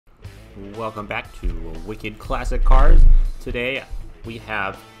Welcome back to Wicked Classic Cars. Today we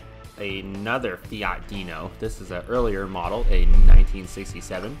have another Fiat Dino. This is an earlier model, a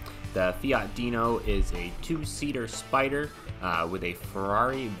 1967. The Fiat Dino is a two-seater Spider with a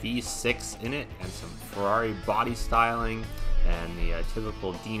Ferrari V6 in it and some Ferrari body styling and the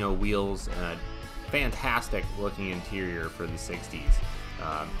typical Dino wheels and a fantastic looking interior for the 60s.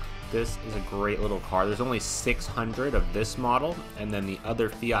 This is a great little car. There's only 600 of this model, and then the other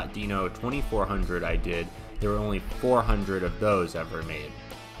Fiat Dino 2400 I did, there were only 400 of those ever made.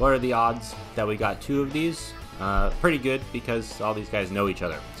 What are the odds that we got two of these? Pretty good, because all these guys know each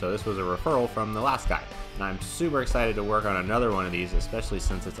other. So this was a referral from the last guy. And I'm super excited to work on another one of these, especially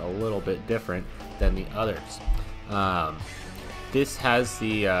since it's a little bit different than the others. This has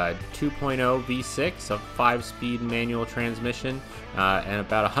the 2.0 V6, a 5-speed manual transmission, and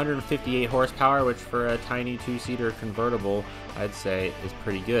about 158 horsepower, which for a tiny two-seater convertible, I'd say is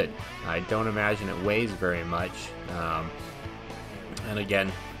pretty good. I don't imagine it weighs very much, and again,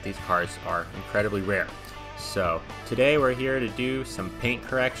 these cars are incredibly rare. So today we're here to do some paint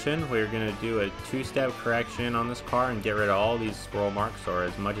correction. We're going to do a two-step correction on this car and get rid of all these swirl marks, or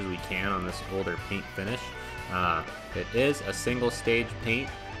as much as we can, on this older paint finish. It is a single stage paint,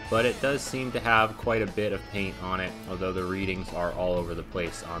 but it does seem to have quite a bit of paint on it, although the readings are all over the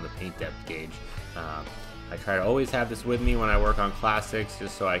place on the paint depth gauge. I try to always have this with me when I work on classics,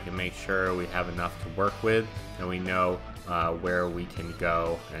 just so I can make sure we have enough to work with and we know where we can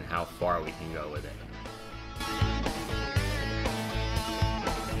go and how far we can go with it.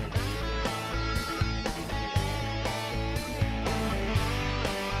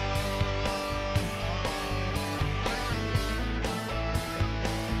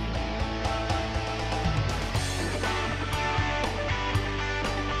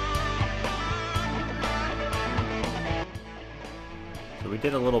 We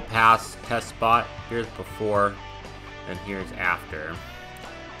did a little pass test spot. Here's before and here's after.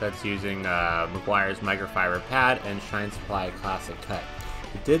 That's using Meguiar's microfiber pad and Shine Supply Classic Cut.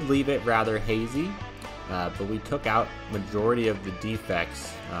 We did leave it rather hazy, but we took out majority of the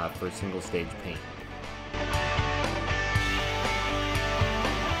defects for single stage paint.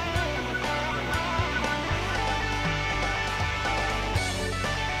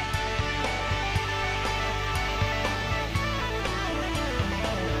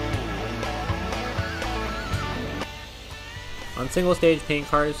 On single stage paint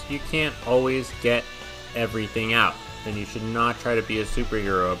cars, you can't always get everything out, and you should not try to be a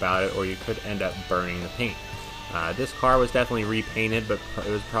superhero about it, or you could end up burning the paint. This car was definitely repainted, but it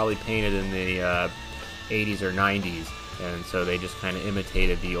was probably painted in the 80s or 90s, and so they just kind of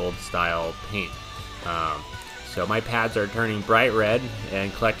imitated the old style paint. So my pads are turning bright red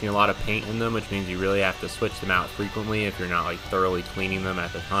and collecting a lot of paint in them, which means you really have to switch them out frequently if you're not like thoroughly cleaning them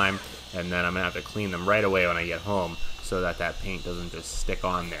at the time, and then I'm gonna have to clean them right away when I get home, so that paint doesn't just stick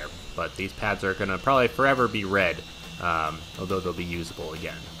on there. But these pads are gonna probably forever be red, although they'll be usable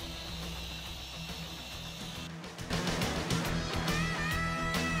again.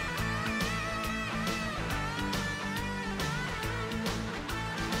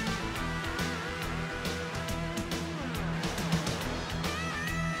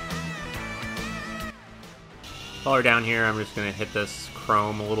 While we're down here, I'm just gonna hit this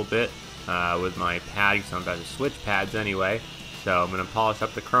chrome a little bit with my pad, because I'm about to switch pads anyway. So I'm going to polish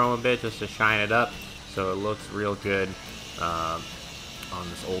up the chrome a bit just to shine it up so it looks real good on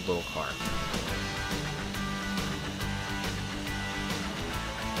this old little car.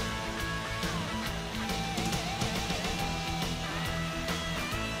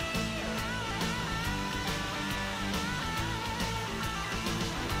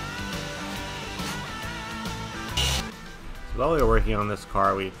 So while we were working on this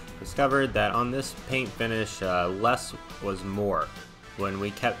car, we discovered that on this paint finish, less was more. When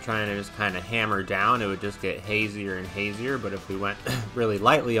we kept trying to just kind of hammer down, it would just get hazier and hazier, but if we went really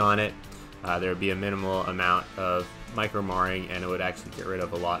lightly on it, there would be a minimal amount of micro marring, and it would actually get rid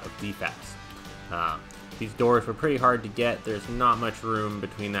of a lot of defects. These doors were pretty hard to get. There's not much room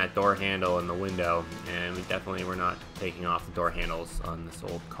between that door handle and the window, and we definitely were not taking off the door handles on this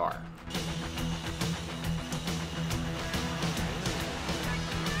old car.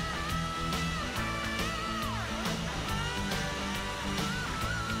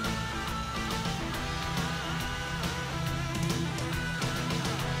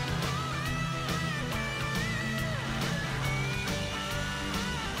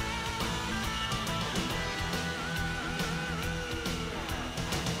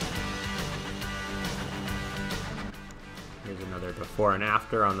 Here's another before and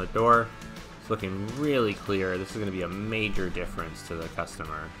after on the door. It's looking really clear. This is going to be a major difference to the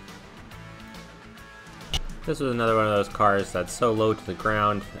customer. This was another one of those cars that's so low to the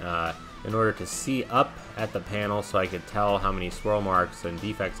ground. In order to see up at the panel so I could tell how many swirl marks and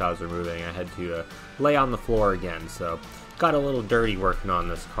defects I was removing, I had to lay on the floor again. So got a little dirty working on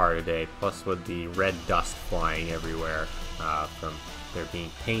this car today, plus with the red dust flying everywhere from there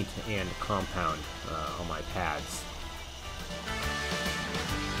being paint and compound on my pads.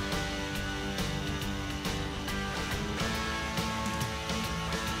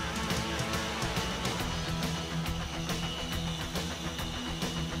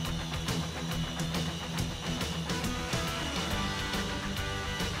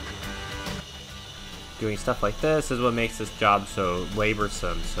 Doing stuff like this is what makes this job so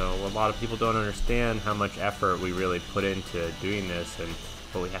laborsome. So a lot of people don't understand how much effort we really put into doing this and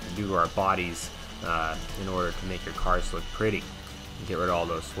what we have to do to our bodies in order to make your cars look pretty and get rid of all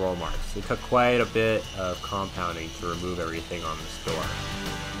those swirl marks. It took quite a bit of compounding to remove everything on this door.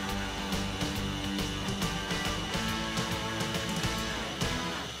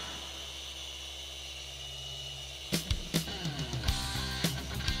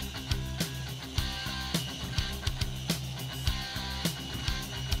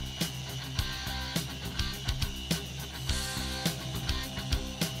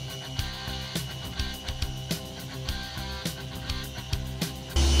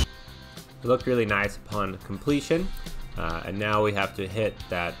 It looked really nice upon completion, and now we have to hit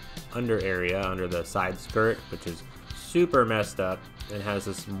that under area under the side skirt, which is super messed up and has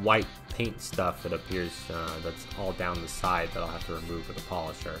this white paint stuff that appears that's all down the side that I'll have to remove with a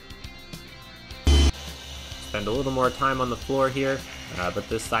polisher. Spend a little more time on the floor here, but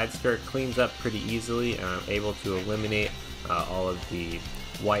this side skirt cleans up pretty easily, and I'm able to eliminate all of the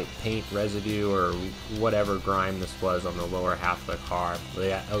white paint residue or whatever grime this was on the lower half of the car. But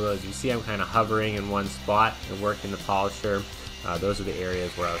yeah, although as you see, I'm kind of hovering in one spot and working the polisher. Those are the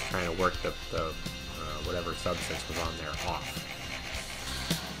areas where I was trying to work the whatever substance was on there off.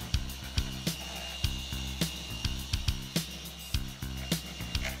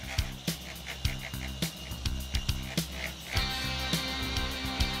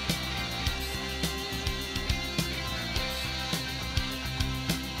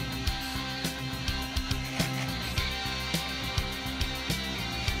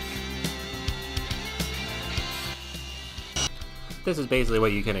 This is basically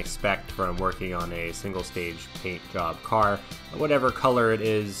what you can expect from working on a single stage paint job car. Whatever color it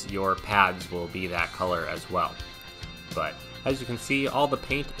is, your pads will be that color as well. But as you can see, all the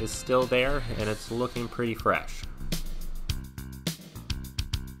paint is still there and it's looking pretty fresh.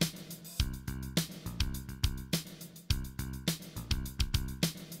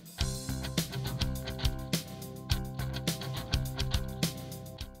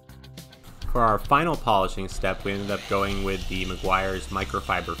 For our final polishing step, we ended up going with the Meguiar's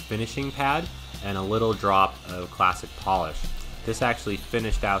microfiber finishing pad and a little drop of classic polish. This actually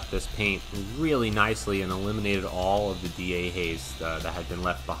finished out this paint really nicely and eliminated all of the DA haze that had been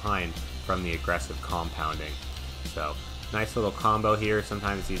left behind from the aggressive compounding. So, nice little combo here.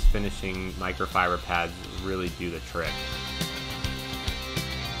 Sometimes these finishing microfiber pads really do the trick.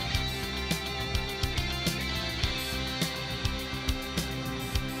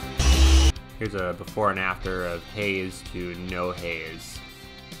 Here's a before and after of haze to no haze.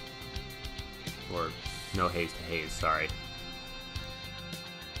 Or no haze to haze, sorry.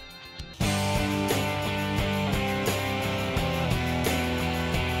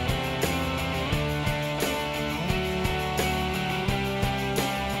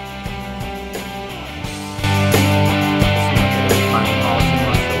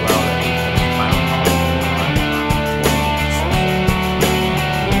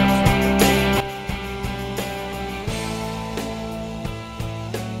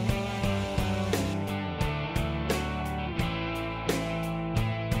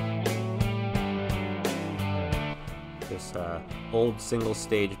 This old single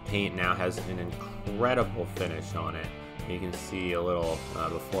stage paint now has an incredible finish on it. You can see a little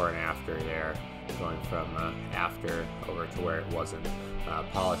before and after there, going from after over to where it wasn't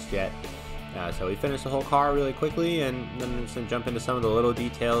polished yet. So we finished the whole car really quickly, and then I'm just going to jump into some of the little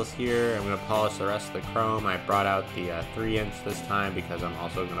details here. I'm going to polish the rest of the chrome. I brought out the 3-inch this time because I'm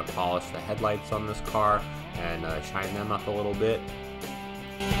also going to polish the headlights on this car and shine them up a little bit.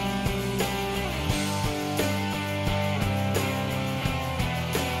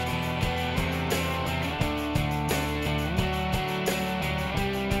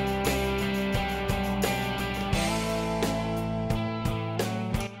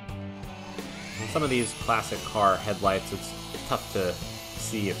 Some of these classic car headlights, it's tough to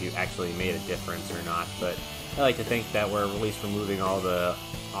see if you actually made a difference or not, but I like to think that we're at least removing all the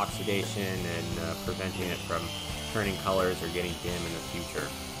oxidation and preventing it from turning colors or getting dim in the future.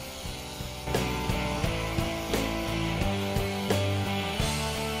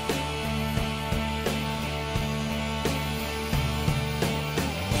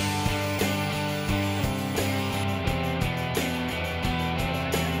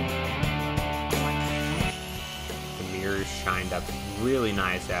 Shined up really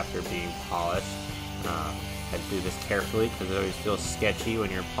nice after being polished. I do this carefully because it always feels sketchy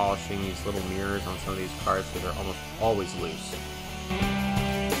when you're polishing these little mirrors on some of these cars because they're almost always loose.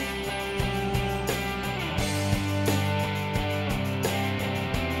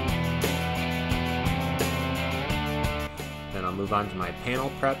 Then I'll move on to my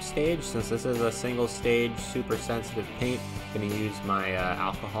panel prep stage. Since this is a single stage super sensitive paint, I'm going to use my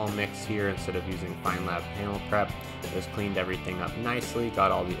alcohol mix here instead of using Feynlab panel prep. Just cleaned everything up nicely,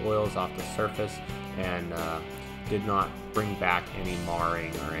 got all the oils off the surface, and did not bring back any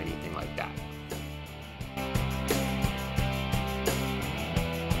marring or anything like that.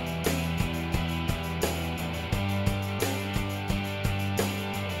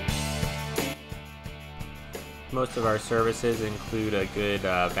 Most of our services include a good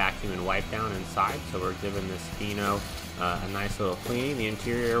vacuum and wipe down inside, so we're giving this Dino a nice little cleaning. The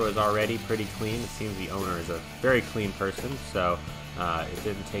interior was already pretty clean. It seems the owner is a very clean person, so it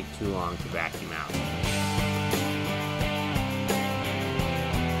didn't take too long to vacuum out.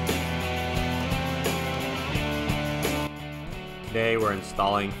 Today we're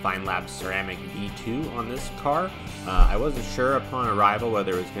installing Feynlab Ceramic V2 on this car. I wasn't sure upon arrival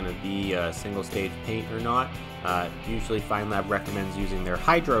whether it was going to be a single stage paint or not. Usually Feynlab recommends using their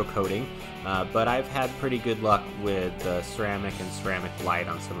hydro coating, but I've had pretty good luck with ceramic and ceramic light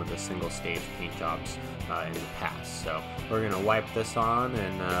on some of the single stage paint jobs in the past. So we're going to wipe this on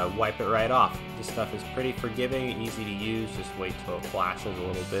and wipe it right off. This stuff is pretty forgiving, easy to use. Just wait till it flashes a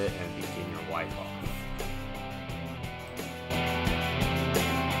little bit and begin your wipe off.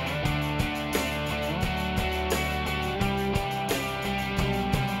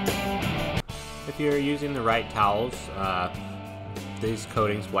 If you're using the right towels, these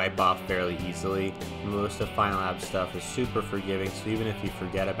coatings wipe off fairly easily. Most of Feynlab stuff is super forgiving, so even if you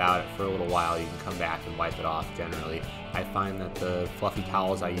forget about it for a little while, you can come back and wipe it off generally. I find that the fluffy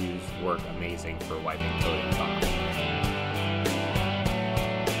towels I use work amazing for wiping coatings off.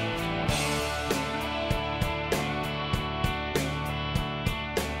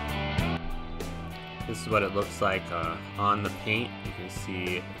 This is what it looks like on the paint. You can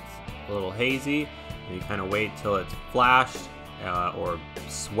see it's a little hazy, and you kind of wait till it's flashed or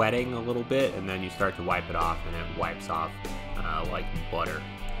sweating a little bit, and then you start to wipe it off, and it wipes off like butter.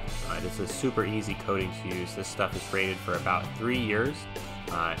 It's a super easy coating to use. This stuff is rated for about 3 years,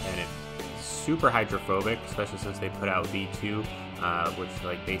 and it's super hydrophobic, especially since they put out V2, which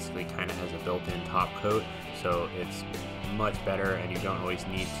like basically kind of has a built-in top coat, so it's much better, and you don't always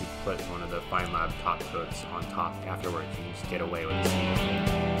need to put one of the Feynlab top coats on top afterwards. You can just get away with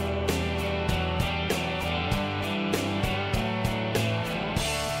it.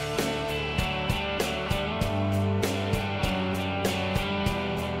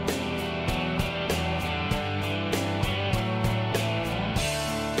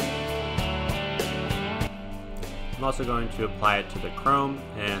 I'm also going to apply it to the chrome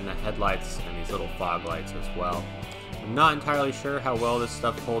and the headlights and these little fog lights as well. I'm not entirely sure how well this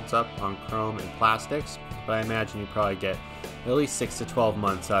stuff holds up on chrome and plastics, but I imagine you probably get at least 6 to 12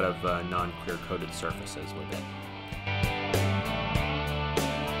 months out of non-clear coated surfaces with it.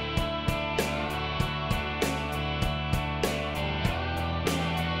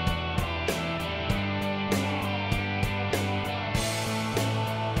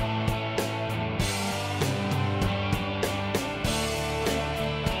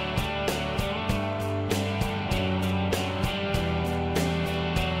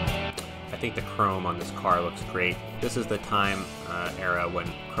 I think the chrome on this car looks great. This is the time era when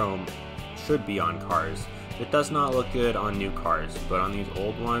chrome should be on cars. It does not look good on new cars, but on these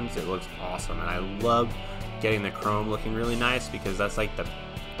old ones it looks awesome, and I love getting the chrome looking really nice because that's like the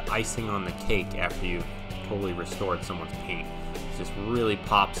icing on the cake after you've totally restored someone's paint. It just really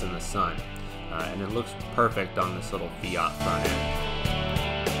pops in the sun, and it looks perfect on this little Fiat front end.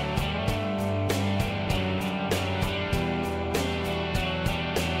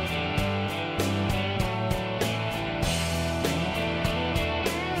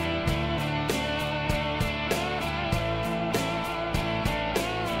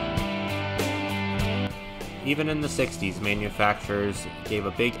 Even in the 60s, manufacturers gave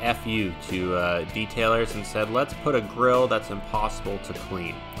a big FU to detailers and said, let's put a grill that's impossible to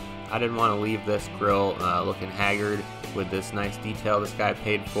clean. I didn't want to leave this grill looking haggard with this nice detail this guy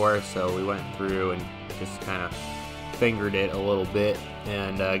paid for, so we went through and just kind of fingered it a little bit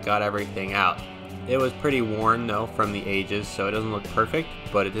and got everything out. It was pretty worn though from the ages, so it doesn't look perfect,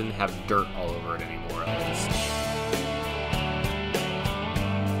 but it didn't have dirt all over it anymore at least.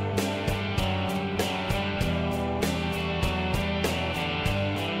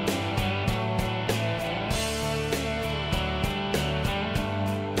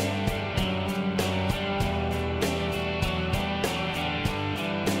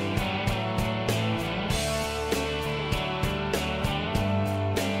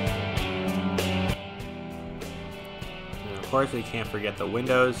 Of course, we can't forget the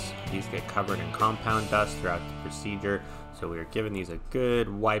windows. These get covered in compound dust throughout the procedure, so we are giving these a good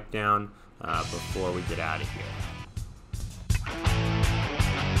wipe down before we get out of here.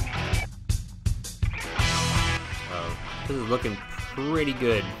 So this is looking pretty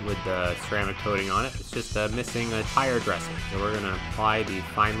good with the ceramic coating on it. It's just missing a tire dressing, so we're going to apply the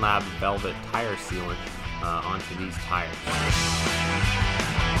Feynlab Velvet Tire Sealant onto these tires.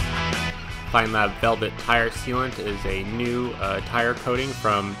 Feynlab Velvet Tire Sealant is a new tire coating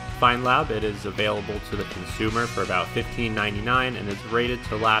from Feynlab. It is available to the consumer for about $15.99 and it's rated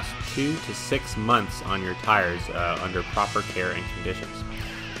to last 2 to 6 months on your tires under proper care and conditions.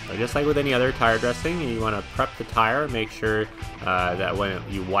 So just like with any other tire dressing, you want to prep the tire, make sure that when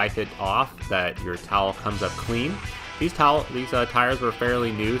you wipe it off that your towel comes up clean. These tires were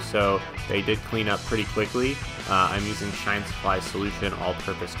fairly new, so they did clean up pretty quickly. I'm using Shine Supply Solution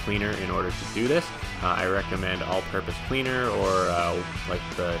All-Purpose Cleaner in order to do this. I recommend All-Purpose Cleaner or like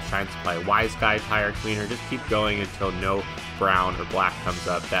the Shine Supply Wise Guy Tire Cleaner. Just keep going until no brown or black comes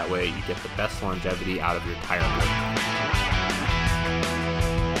up. That way you get the best longevity out of your tire coating.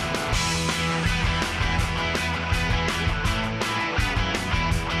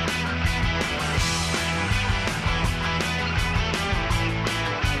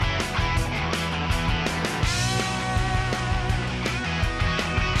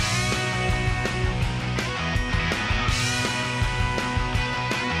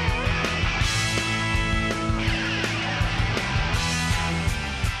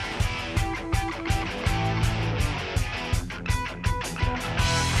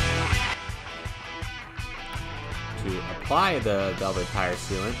 To apply the velvet tire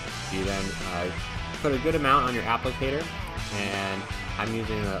sealant, you then put a good amount on your applicator, and I'm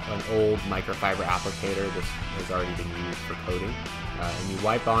using an old microfiber applicator. This has already been used for coating, and you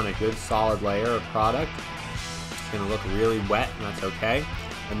wipe on a good solid layer of product. It's going to look really wet, and that's okay.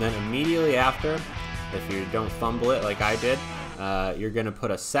 And then immediately after, if you don't fumble it like I did, you're going to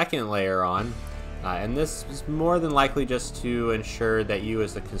put a second layer on. And this is more than likely just to ensure that you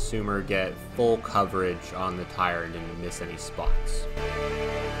as the consumer get full coverage on the tire and didn't miss any spots.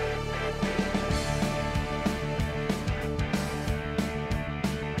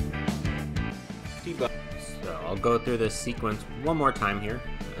 So I'll go through this sequence one more time here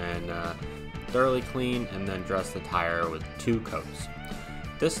and thoroughly clean and then dress the tire with 2 coats.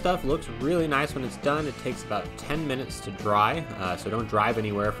 This stuff looks really nice when it's done. It takes about 10 minutes to dry, so don't drive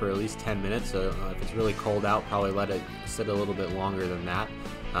anywhere for at least 10 minutes. So if it's really cold out, probably let it sit a little bit longer than that.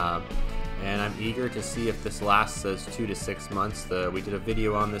 And I'm eager to see if this lasts as 2 to 6 months. We did a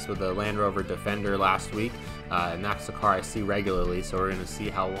video on this with the Land Rover Defender last week, and that's the car I see regularly, so we're going to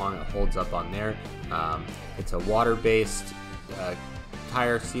see how long it holds up on there. It's a water-based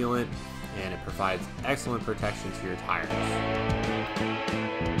tire sealant, and it provides excellent protection to your tires.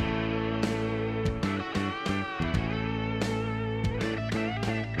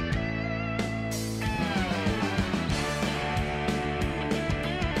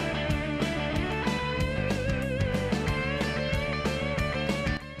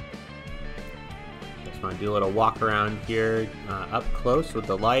 Just want to do a little walk around here up close with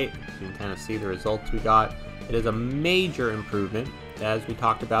the light. You can kind of see the results we got. It is a major improvement. As we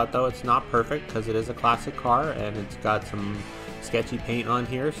talked about though, it's not perfect because it is a classic car and it's got some sketchy paint on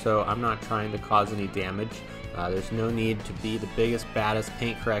here, so I'm not trying to cause any damage. There's no need to be the biggest, baddest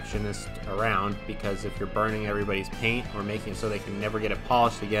paint correctionist around, because if you're burning everybody's paint or making it so they can never get it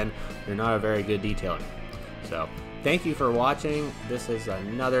polished again, you're not a very good detailer. So thank you for watching. This is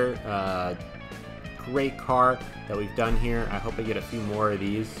another great car that we've done here. I hope I get a few more of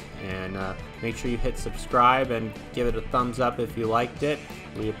these, and make sure you hit subscribe and give it a thumbs up if you liked it.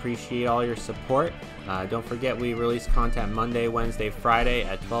 We appreciate all your support. Don't forget, we release content Monday, Wednesday, Friday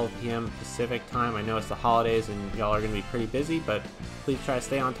at 12 p.m. Pacific time. I know it's the holidays and y'all are going to be pretty busy, but please try to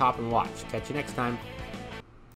stay on top and watch. Catch you next time.